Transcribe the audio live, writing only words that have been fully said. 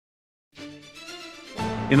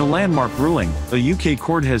In a landmark ruling, a UK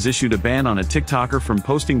court has issued a ban on a TikToker from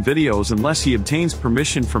posting videos unless he obtains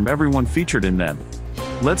permission from everyone featured in them.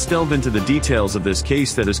 Let's delve into the details of this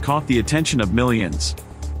case that has caught the attention of millions.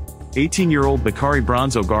 18-year-old Bakari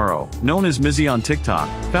Bronze Ogaro, known as Mizzy on TikTok,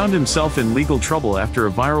 found himself in legal trouble after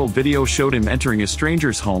a viral video showed him entering a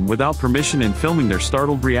stranger's home without permission and filming their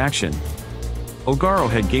startled reaction. Ogaro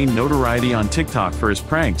had gained notoriety on TikTok for his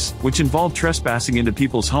pranks, which involved trespassing into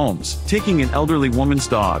people's homes, taking an elderly woman's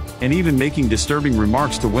dog, and even making disturbing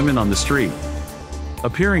remarks to women on the street.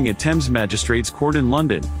 Appearing at Thames Magistrates Court in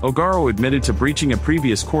London, Ogaro admitted to breaching a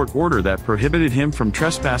previous court order that prohibited him from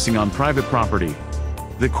trespassing on private property.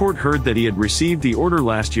 The court heard that he had received the order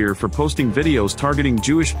last year for posting videos targeting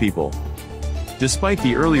Jewish people. Despite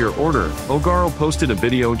the earlier order, Ogaro posted a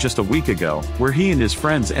video just a week ago, where he and his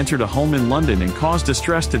friends entered a home in London and caused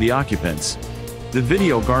distress to the occupants. The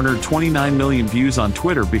video garnered 29 million views on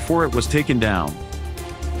Twitter before it was taken down.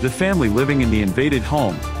 The family living in the invaded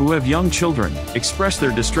home, who have young children, expressed their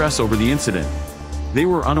distress over the incident. They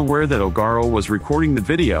were unaware that Ogaro was recording the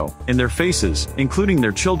video, and their faces, including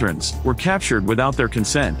their children's, were captured without their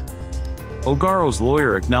consent. Ogaro's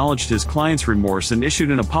lawyer acknowledged his client's remorse and issued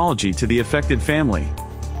an apology to the affected family.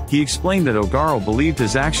 He explained that Ogaro believed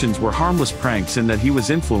his actions were harmless pranks and that he was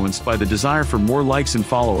influenced by the desire for more likes and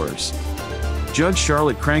followers. Judge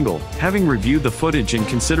Charlotte Krangle, having reviewed the footage and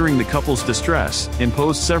considering the couple's distress,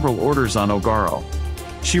 imposed several orders on Ogaro.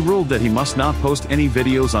 She ruled that he must not post any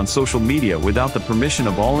videos on social media without the permission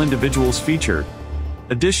of all individuals featured.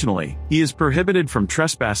 Additionally, he is prohibited from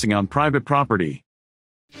trespassing on private property.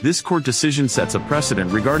 This court decision sets a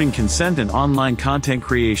precedent regarding consent and online content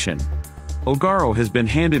creation. Ogaro has been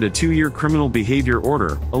handed a 2-year criminal behavior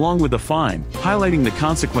order, along with a fine, highlighting the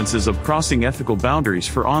consequences of crossing ethical boundaries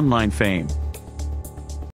for online fame.